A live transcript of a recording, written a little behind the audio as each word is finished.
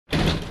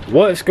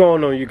What's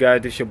going on, you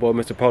guys? This your boy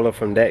Mr. Polo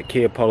from That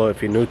Kid Polo.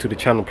 If you're new to the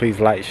channel, please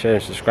like, share,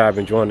 and subscribe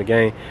and join the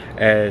game.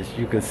 As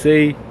you can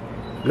see,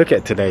 look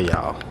at today,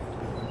 y'all.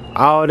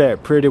 All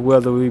that pretty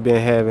weather we've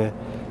been having.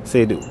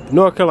 See,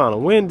 North Carolina,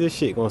 when this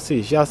shit gonna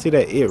cease? Y'all see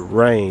that? It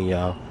rain,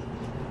 y'all.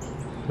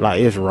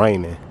 Like, it's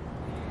raining.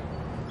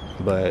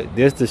 But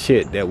this the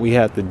shit that we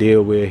have to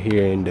deal with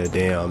here in the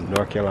damn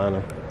North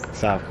Carolina,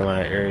 South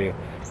Carolina area.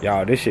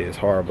 Y'all, this shit is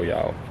horrible,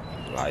 y'all.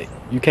 Like,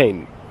 you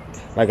can't.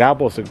 Like, I'm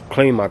supposed to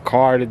clean my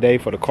car today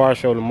for the car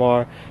show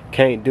tomorrow.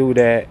 Can't do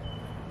that.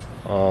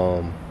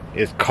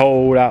 It's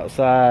cold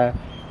outside.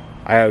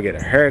 I gotta get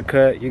a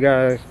haircut, you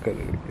guys, cause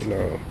you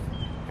know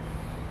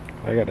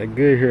I got that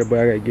good hair, but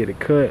I gotta get it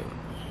cut.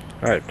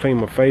 I gotta clean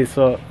my face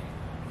up.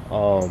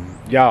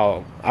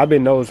 Y'all, I've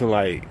been noticing,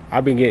 like,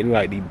 I've been getting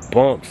like these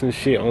bumps and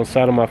shit on the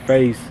side of my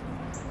face.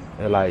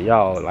 And like,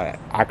 y'all, like,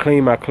 I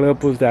clean my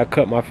clippers that I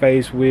cut my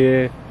face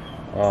with.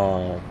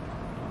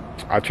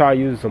 I try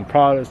using some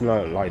products,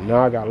 and like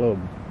now I got a little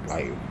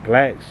like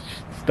black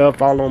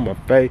stuff all on my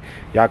face.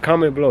 Y'all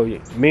comment below,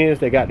 men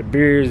that got the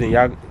beards and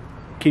y'all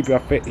keep your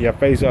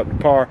face up to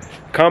par.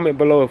 Comment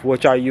below if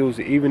what y'all use,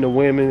 even the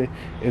women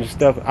and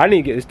stuff. I need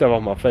to get this stuff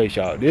off my face,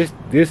 y'all. This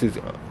is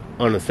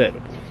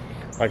unacceptable.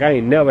 Like, I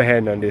ain't never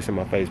had none of this in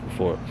my face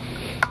before.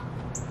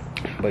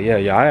 But yeah,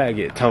 y'all, I gotta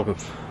get tongue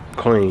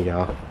clean,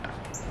 y'all.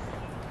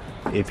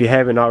 If you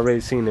haven't already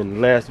seen in the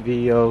last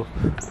video,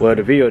 well,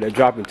 the video that's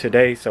dropping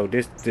today, so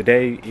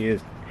today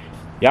is,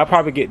 y'all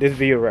probably get this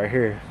video right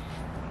here.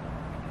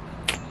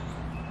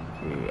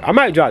 I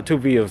might drop 2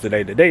 videos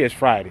today. Today is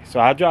Friday, so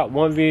I dropped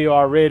 1 video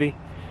already.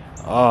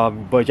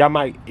 But y'all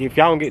might, if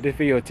y'all don't get this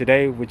video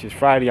today, which is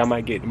Friday, I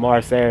might get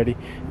tomorrow, Saturday,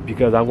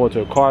 because I'm going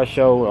to a car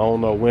show. I don't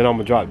know when I'm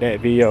gonna drop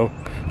that video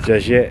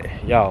just yet,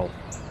 y'all.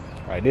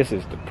 Right, this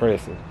is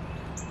depressing.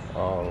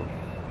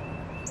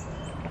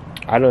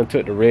 I done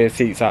took the red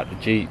seats out the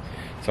Jeep,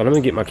 so let me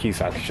get my keys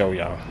so I can show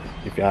y'all.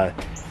 If y'all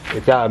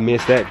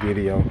missed that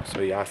video, so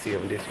y'all see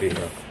on this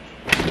video.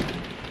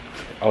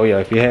 Oh yeah,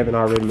 if you haven't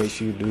already, make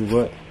sure you do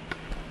what?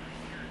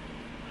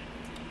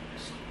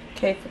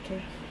 K for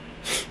K.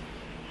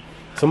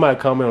 Somebody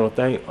comment on the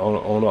thing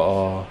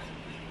on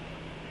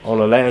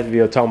the last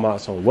video talking about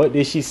some. What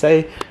did she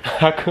say?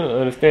 I couldn't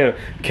understand.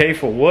 K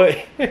for what?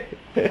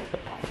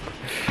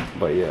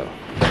 But yeah.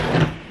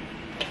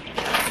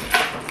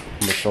 I'm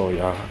gonna show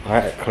y'all. I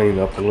had to clean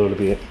up a little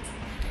bit.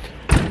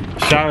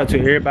 Shout out to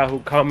everybody who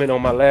commented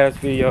on my last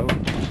video,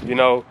 you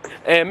know,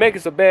 and make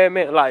us a bad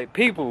man. Like,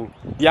 people,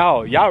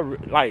 y'all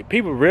like,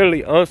 people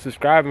really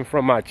unsubscribing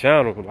from my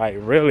channel. Like,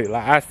 really,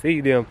 like, I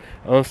see them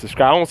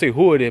unsubscribe. I don't see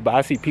who it is, but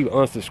I see people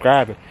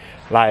unsubscribing.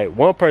 Like,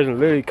 one person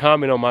literally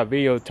commented on my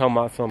video talking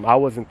about something. I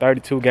wasn't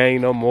 32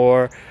 gang no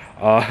more.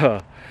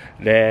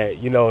 That,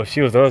 you know, she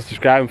was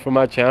unsubscribing from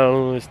my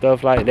channel and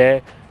stuff like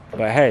that.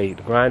 But hey,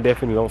 the grind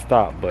definitely don't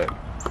stop. But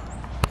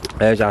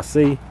as y'all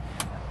see,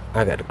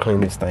 I got to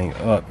clean this thing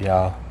up,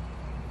 y'all.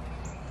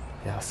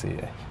 Y'all see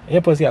it.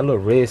 And plus, got a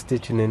little red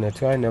stitching in there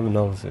too. I never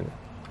noticed it.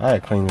 I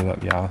had to clean it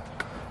up, y'all.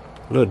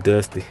 A little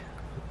dusty.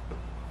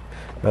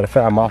 Matter of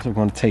fact, I'm also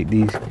going to take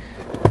these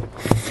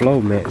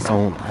flow mats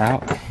on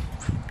out.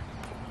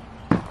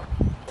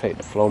 Take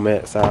the flow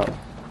mats out.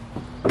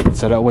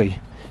 So that way,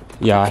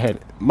 y'all, I had,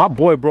 my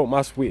boy broke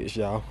my switch,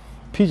 y'all.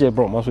 PJ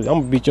broke my switch. I'm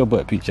going to beat your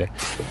butt, PJ.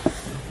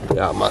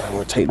 Y'all, I'm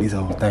going to take these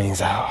old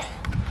things out.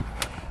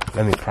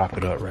 Let me prop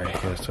it up right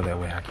here so that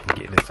way I can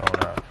get this on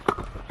out.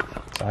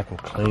 So I can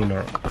clean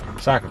her.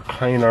 So I can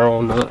clean her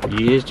on up.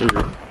 Yes, sir.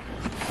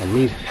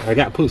 I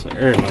got to put some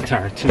air in my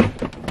tire too.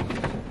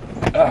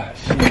 Ah,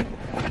 shit.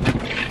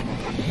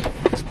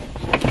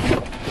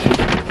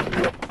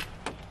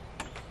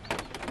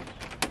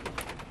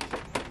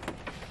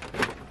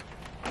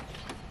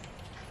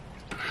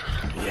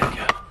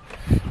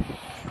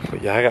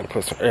 But yeah, I got to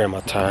put some air in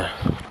my tire.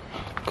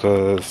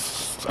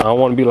 Because I don't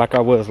want to be like I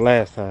was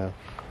last time.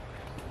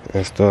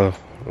 And stuff,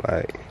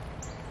 like,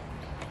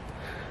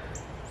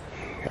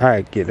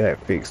 I get that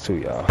fixed too,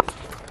 y'all.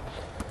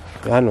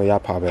 I know y'all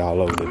probably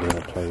all over the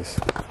damn place.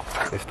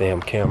 This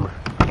damn camera.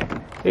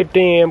 This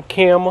damn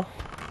camera.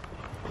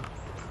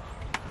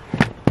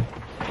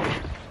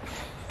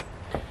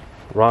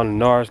 Ron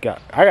Nars I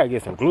gotta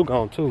get some glue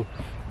gun too.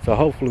 So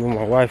hopefully when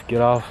my wife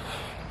get off,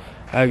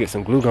 I get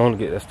some glue gun to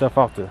get that stuff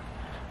off the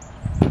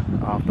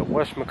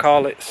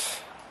whatchamacallits.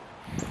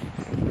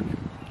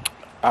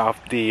 Off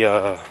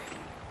the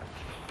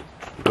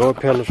door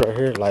panels right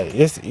here. Like,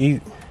 it's easy.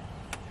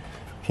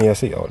 Can y'all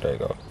see? Oh, there you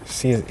go.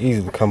 See, it's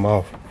easy to come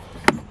off.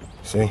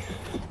 See,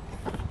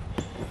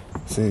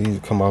 it's easy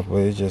to come off, but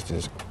it's just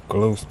this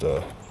glue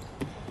stuff.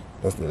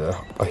 That's the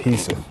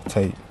adhesive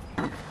tape.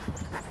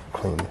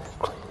 Clean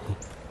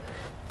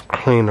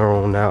her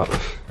on out.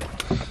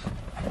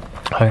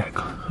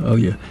 Oh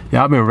yeah,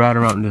 y'all been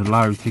riding around in the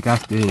lottery ticket. I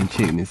still didn't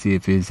check to see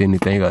if there's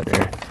anything up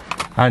there.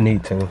 I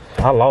need to.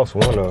 I lost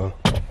one of them.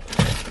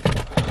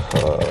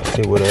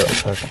 See what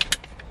else.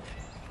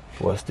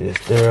 What's this?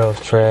 Sterile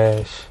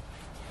trash.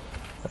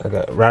 I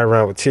got right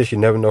around with tissue.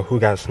 Never know who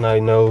got a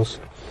snotty nose.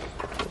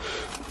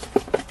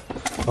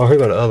 Oh, here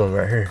go the other one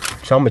right here.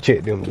 So I'm gonna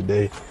check them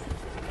today.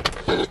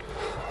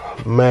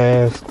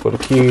 Mask for the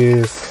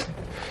kids.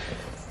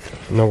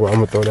 You know what?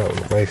 I'm gonna throw that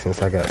one away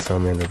since I got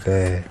some in the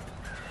bag.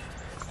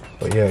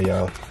 But yeah,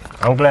 y'all.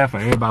 I'm glad for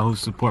everybody who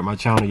support my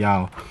channel,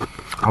 y'all.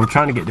 I'm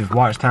trying to get this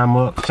watch time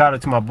up. Shout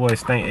out to my boy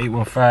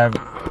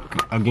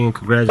Stank815. Again,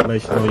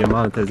 congratulations on your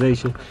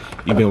monetization.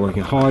 You've been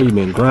working hard, you've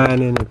been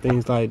grinding and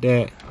things like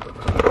that.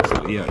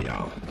 So yeah,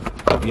 y'all.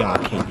 Y'all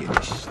can't get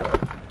this.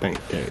 There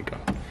you go.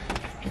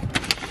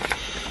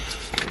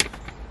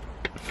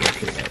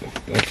 Okay,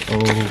 that's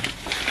old.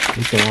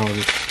 We throw all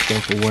this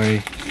stuff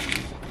away.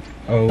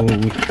 Oh,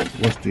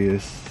 what's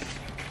this?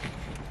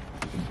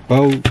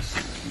 Boats.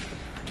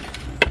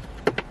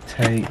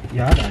 Tape.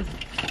 Yeah,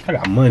 I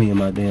got money in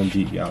my damn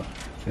Jeep, y'all.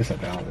 It's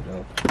 $1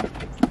 though.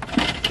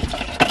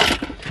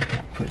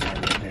 Put that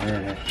in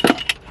there.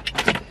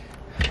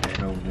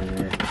 That over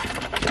there.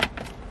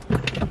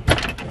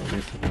 Throw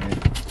this away.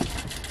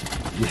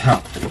 Yeah.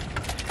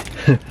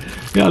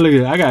 Y'all look at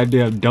it. I got a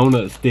damn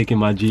donut stick in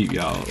my Jeep,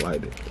 y'all.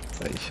 Like,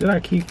 should I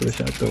keep it or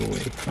should I throw it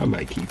away? I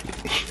might keep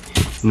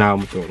it. Nah, I'm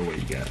gonna throw it away,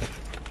 guys.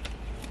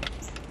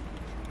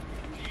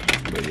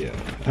 But yeah,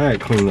 I had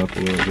to clean up a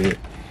little bit.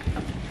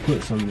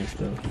 Put some of this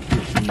stuff,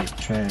 get some of this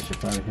trash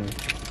up out of here.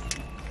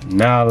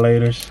 Now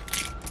laters,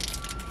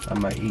 I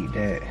might eat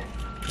that.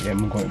 Yeah,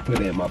 I'm going to put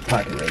it in my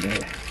pocket right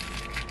there.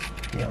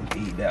 Yeah, I'm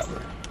gonna eat that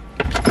one.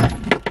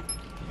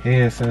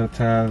 Hand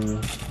sanitizer.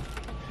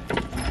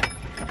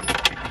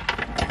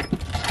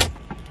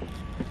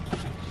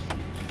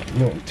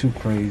 Nothing too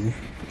crazy.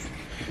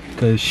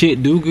 Cause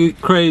shit do get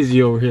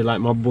crazy over here, like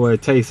my boy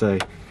Tay say.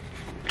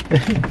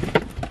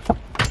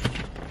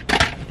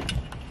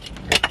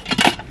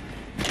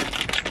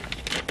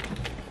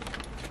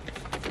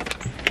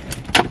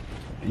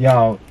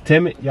 Y'all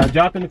tell me, y'all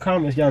drop in the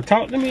comments, y'all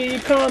talk to me in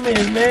the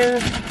comments, man.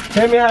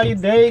 Tell me how your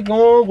day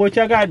going, what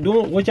y'all got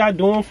doing, what y'all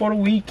doing for the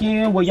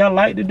weekend, what y'all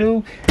like to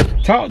do.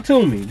 Talk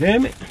to me,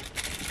 damn it.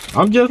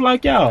 I'm just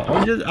like y'all.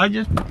 I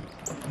just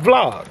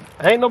vlog.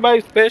 Ain't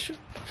nobody special.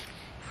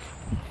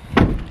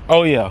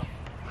 Oh yeah.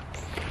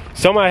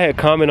 Somebody had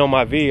commented on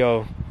my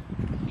video.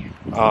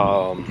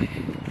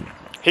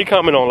 He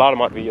commented on a lot of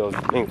my videos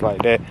and things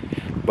like that.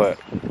 But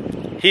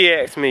he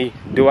asked me,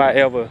 do I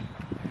ever,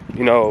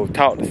 you know,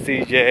 talk to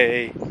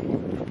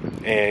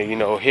CJ and, you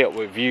know, help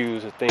with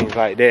views and things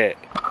like that.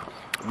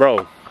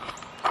 Bro,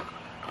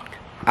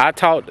 I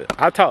talk to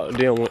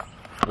them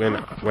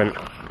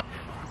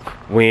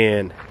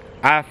when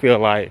I feel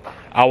like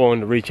I want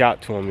to reach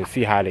out to them and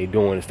see how they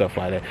doing and stuff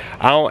like that.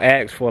 I don't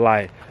ask for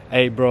like,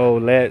 hey bro,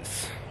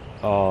 let's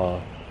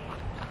hold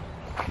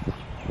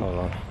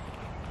on.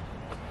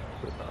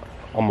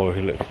 I'm over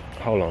here looking.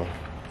 Hold on.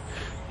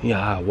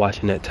 Yeah, I'm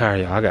watching that tire,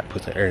 y'all. I got to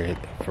put some air in it,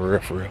 for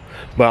real.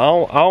 But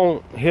I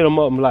don't hit them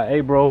up and be like,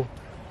 hey bro,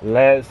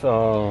 let's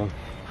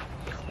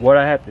what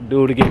I have to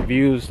do to get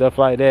views, stuff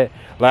like that.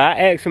 Like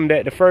I asked him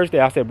that the first day.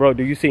 I said, bro,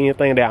 do you see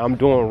anything that I'm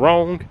doing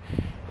wrong?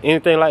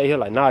 Anything like that? He's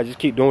like, nah, just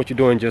keep doing what you're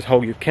doing, just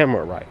hold your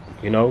camera right.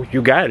 You know,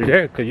 you got it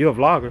there because you're a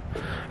vlogger.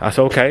 I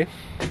said, okay.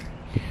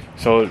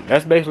 So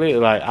that's basically it.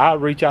 Like I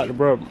reach out to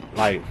bro,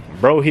 like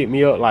bro hit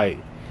me up, like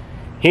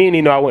he didn't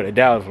even know I went to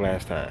Dallas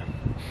last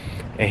time.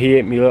 And he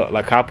hit me up,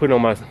 like I put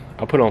on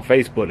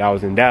Facebook that I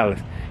was in Dallas.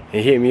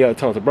 And he hit me up,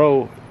 told me,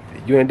 bro,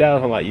 you in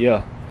Dallas? I'm like,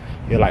 yeah.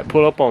 He's like,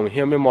 pull up on me,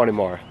 him and Marty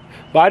Mar.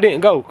 But I didn't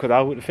go because I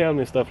was with the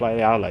family and stuff like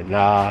that. I was like,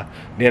 nah.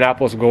 Then I was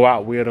supposed to go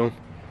out with him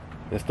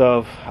and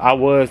stuff. I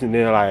was, and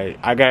then like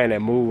I got in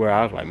that mood where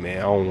I was like,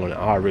 man,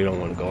 I really don't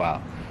want to go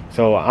out.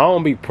 So I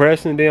don't be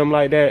pressing them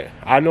like that.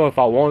 I know if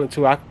I wanted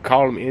to, I could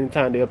call them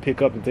anytime they'll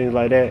pick up and things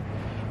like that.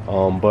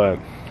 But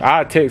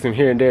I text them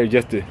here and there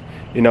just to,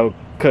 you know,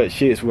 cut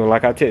shits with him.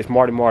 Like I text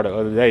Marty Mar the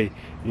other day,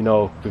 you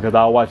know, because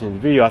I was watching the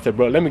video. I said,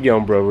 bro, let me get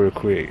on bro real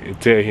quick and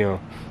tell him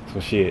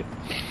some shit.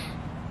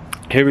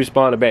 He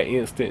responded back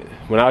instant.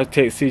 When I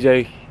text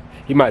CJ,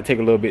 he might take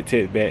a little bit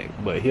text back,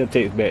 but he'll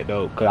text back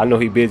though, because I know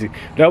he busy.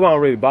 That won't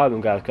really bother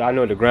him, guys, because I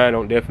know the grind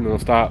definitely don't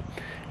stop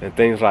and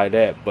things like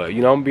that. But,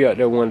 you know, I'm going to be up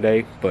there one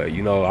day, but,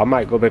 you know, I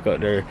might go back up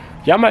there.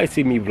 Y'all might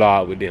see me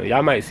vlog with them.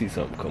 Y'all might see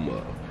something come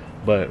up.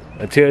 But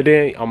until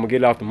then, I'm going to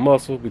get off the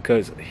muscle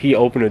because he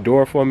opened the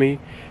door for me.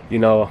 You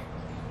know,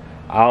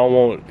 I don't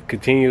want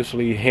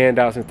continuously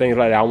handouts and things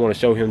like that. I want to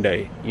show him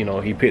that, you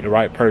know, he picked the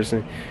right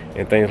person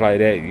and things like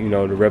that, you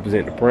know, to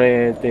represent the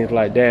brand, things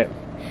like that.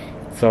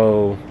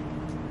 So,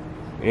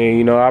 and,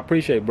 you know, I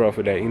appreciate bro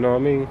for that, you know what I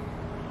mean?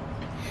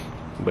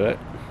 But,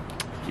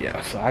 yeah,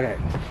 so I got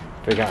to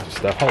figure out some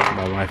stuff. Hopefully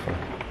my wife will.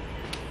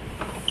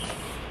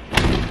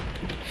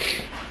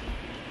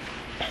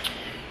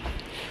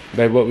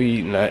 Babe, what we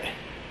eating at?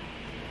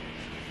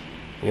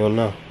 You don't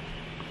know?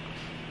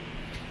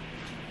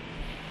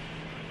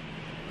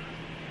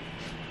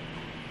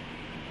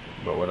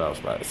 But what I was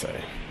about to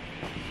say.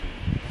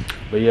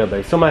 But yeah,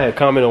 babe, somebody had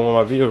commented on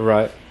one of my videos,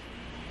 right?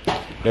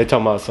 They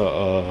talking about,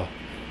 so,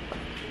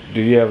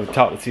 do you ever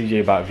talk to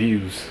CJ about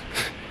views?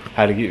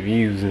 How to get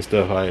views and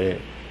stuff like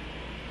that.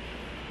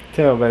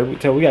 Tell me,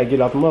 babe, we gotta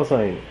get off the muscle,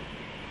 ain't it?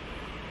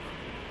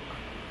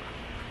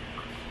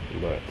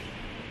 But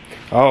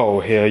Oh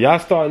hell, y'all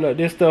starting up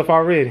this stuff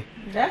already?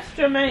 That's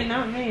Jermaine,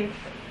 not me.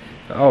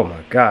 Oh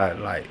my God,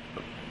 like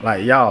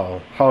y'all,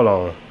 hold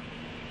on.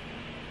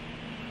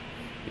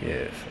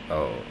 Yes.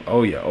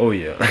 Oh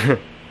yeah.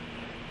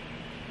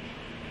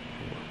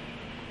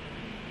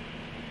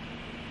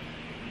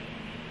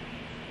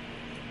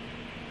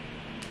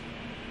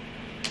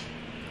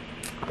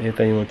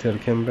 Anything you want to tell the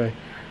camera, babe?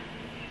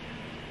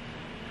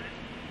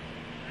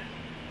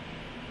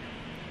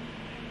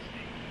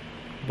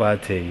 But I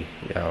tell you,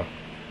 y'all.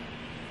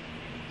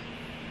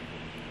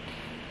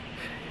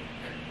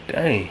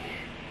 Dang.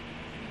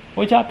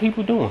 What y'all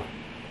people doing?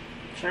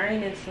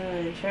 Training,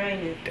 son,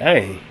 training.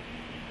 Dang.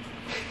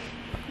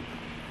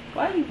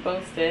 Why you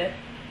post that?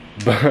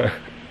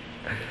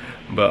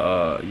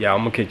 But yeah, I'm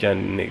gonna catch y'all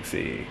in the next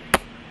egg.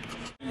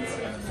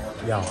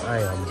 Y'all, I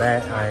am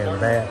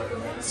back.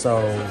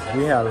 So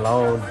we had a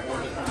long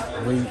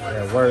week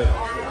at work,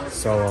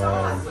 so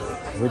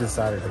we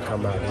decided to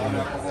come out and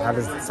eat. I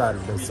just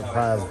decided to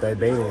surprise they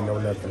didn't know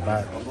nothing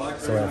about it.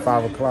 So at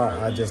 5 o'clock,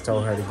 I just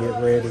told her to get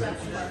ready,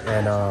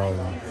 and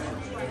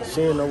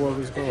she didn't know where we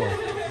was going.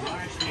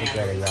 Look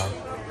at it, y'all.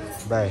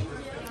 Babe.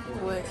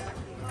 What?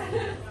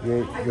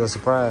 You're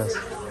surprised?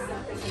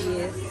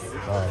 Yes.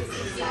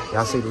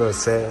 Y'all see the little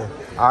setting.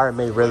 I already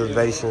made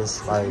reservations.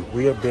 Like,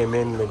 we have been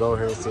meaning to go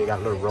here and see.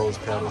 Got little rose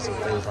petals and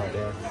things like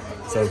that.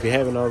 So if you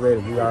haven't already,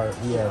 we had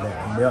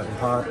a melting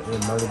pot in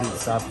Myrtle Beach,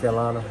 South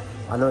Carolina.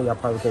 I know y'all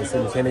probably can't see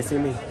me. Can they see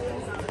me?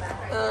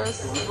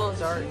 It's a little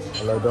dark.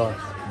 A little dark.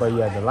 But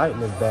yeah, the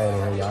lighting is bad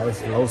in here, y'all.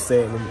 It's low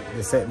setting.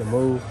 It's setting the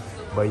mood.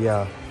 But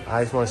yeah,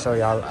 I just want to show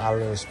y'all our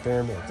little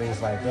experiment,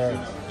 things like that.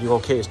 You're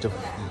going to catch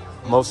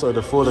most of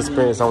the full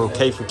experience on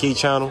K for Key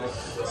channel.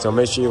 So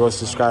make sure you go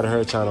subscribe to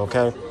her channel,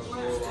 okay?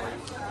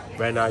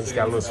 Right now, I just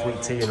got a little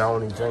sweet tea, and I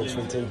only drink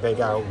sweet tea. They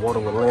got water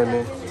with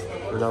lemon.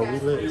 You know, we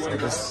lit. So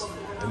this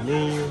the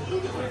menu.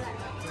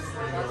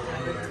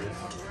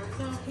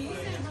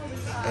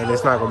 And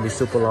it's not going to be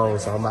super long,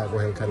 so I might go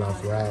ahead and cut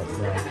off right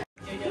now.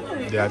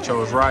 Yeah, I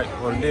chose right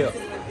on the dip.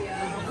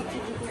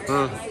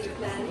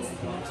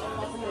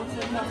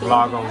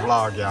 Vlog on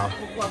vlog, y'all.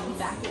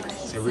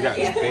 See, we got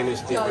the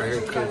spinach dip right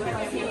here cooking.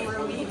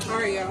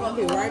 Alright, y'all. I'll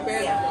be right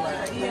back.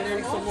 When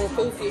there's some more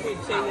food here to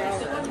tell y'all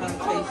how to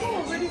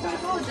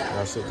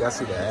taste it. Y'all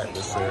see the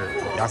atmosphere.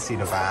 Y'all see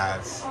the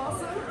vibes.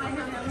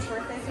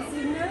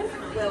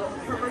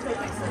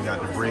 We got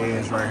the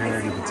breads right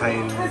here, the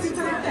potatoes.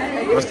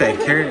 What's that,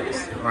 carrots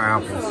or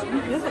apples?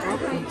 Those are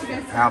apples.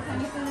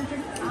 Apples.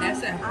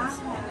 That's apples.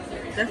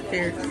 That's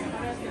carrots. And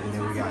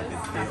then we got the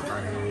dip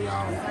right here,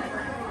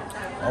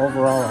 y'all.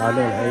 Overall, I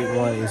done ate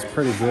one. It's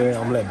pretty good.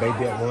 I'm gonna let Baby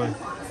get one.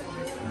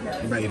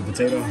 You might eat a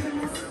potato?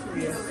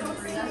 Yeah.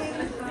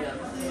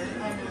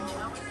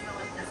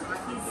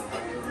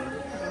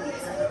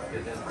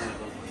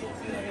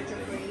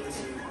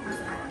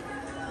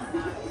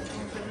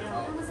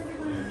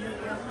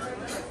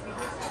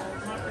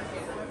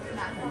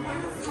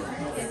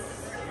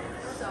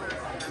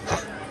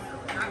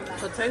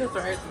 Potatoes are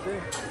actually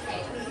good.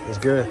 It's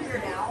good?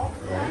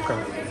 Yeah,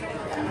 okay.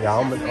 Yeah,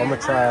 I'm gonna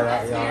try it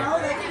out, y'all.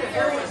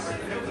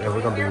 Yeah,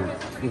 we're gonna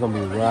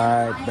be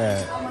right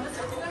back.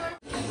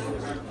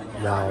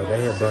 Y'all, they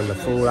have brought the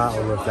food out. I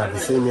don't know if y'all can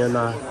see me or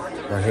not.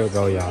 But here we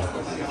go, y'all.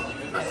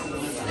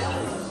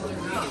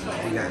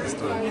 We got this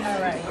stuff.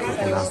 Alright,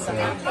 so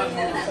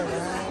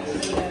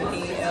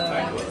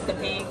the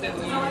pancake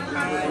in hot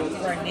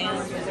right now,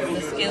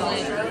 the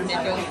skillet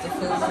that goes to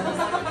food.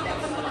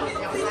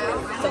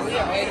 So we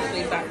are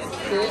actually about to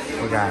cook.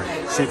 We got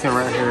chicken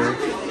right here,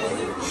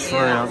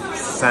 shrimp,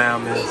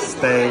 salmon,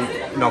 steak,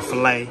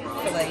 filet.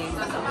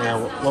 And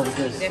what was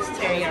this? That's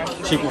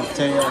teriyaki. Chicken,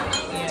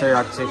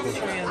 teriyaki chicken,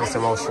 and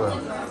some more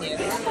shrimp.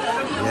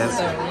 Yes.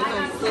 So we're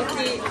gonna cook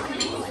it.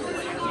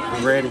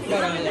 You ready? Hold on,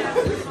 y'all.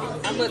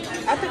 I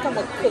think I'm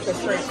gonna cook a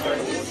shrimp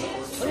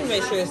first. Let me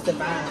make sure it's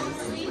divine.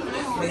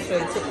 Make sure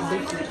they took the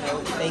dookie out.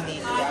 They did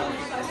it out.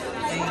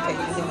 They didn't take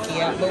the dookie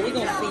out, but we're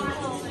gonna see.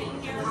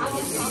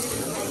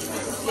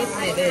 Listen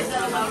to this.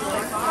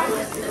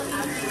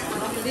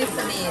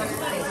 Listen to it.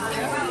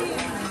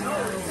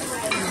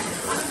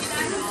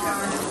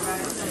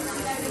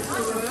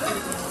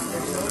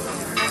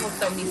 I'm gonna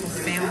throw me some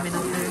salmon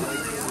on there.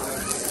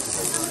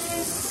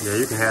 Yeah,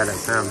 you can have that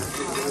salmon.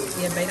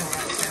 Yeah, they don't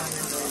like salmon.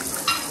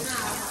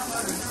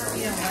 He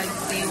don't like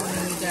salmon,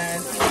 you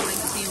guys. He don't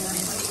like salmon.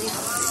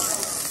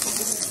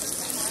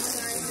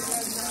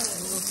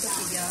 We'll cook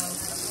it, y'all.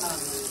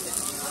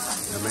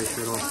 Now make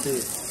sure it don't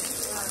stick.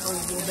 Oh,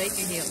 well, they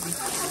can help me.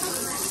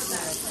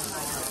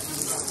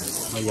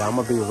 Oh, yeah, I'm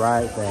gonna be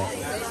right back.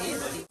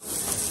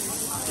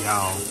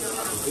 Y'all.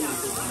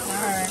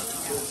 Alright.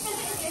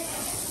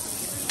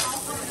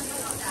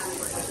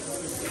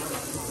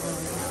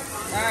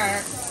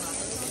 Alright.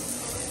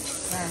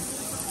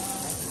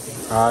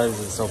 How is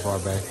it so far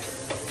back?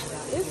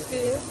 It's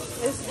good.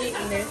 It's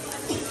getting there.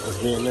 It's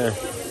getting there.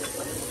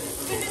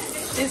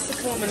 It's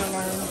coming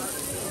along.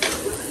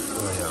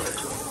 Oh, yeah.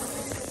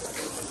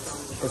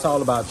 It's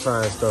all about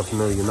trying stuff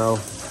new, you know.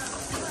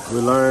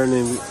 We're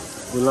learning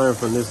We learned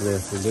from this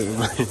lesson, didn't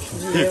we?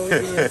 Yeah, we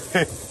did.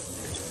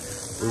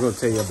 We're gonna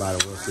tell you about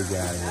it once we get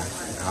out of here.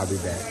 I'll be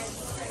back.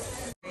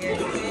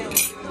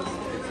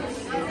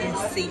 And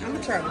see, I'm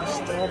gonna try my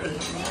strawberry.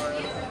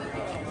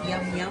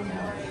 Yum yum.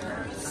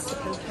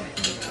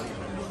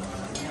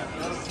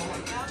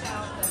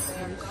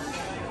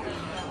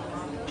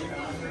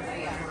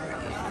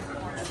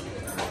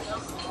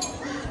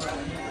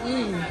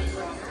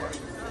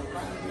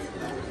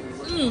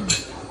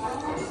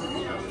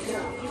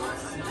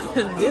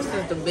 This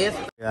is the best.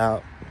 Yeah,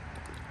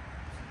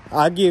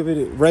 I give it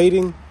a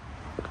rating.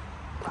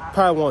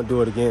 Probably won't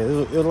do it again.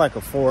 It was like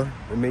a 4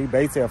 to me,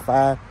 basically a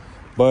 5.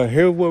 But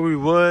here's where we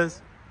was,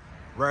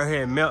 right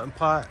here in Melting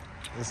Pot.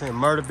 It's in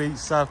Myrtle Beach,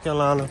 South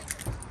Carolina.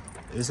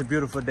 It's a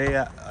beautiful day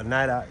out, a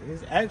night out.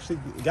 It's actually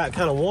got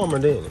kind of warmer,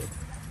 didn't it?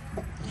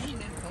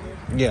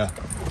 Yeah.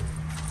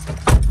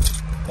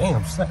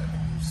 Damn, slap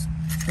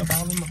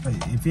all in my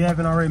face. If you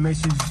haven't already, make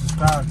sure you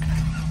subscribe.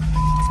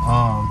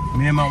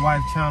 Me and my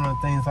wife channel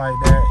and things like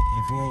that.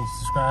 If you ain't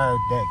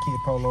subscribed, that Kid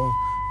Polo.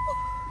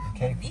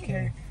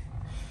 Okay.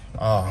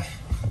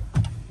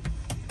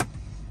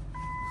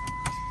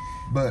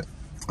 But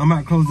I'm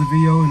about to close the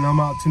video and I'm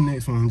out to the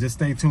next one. Just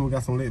stay tuned. We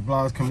got some lit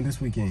vlogs coming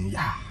this weekend.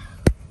 Yeah.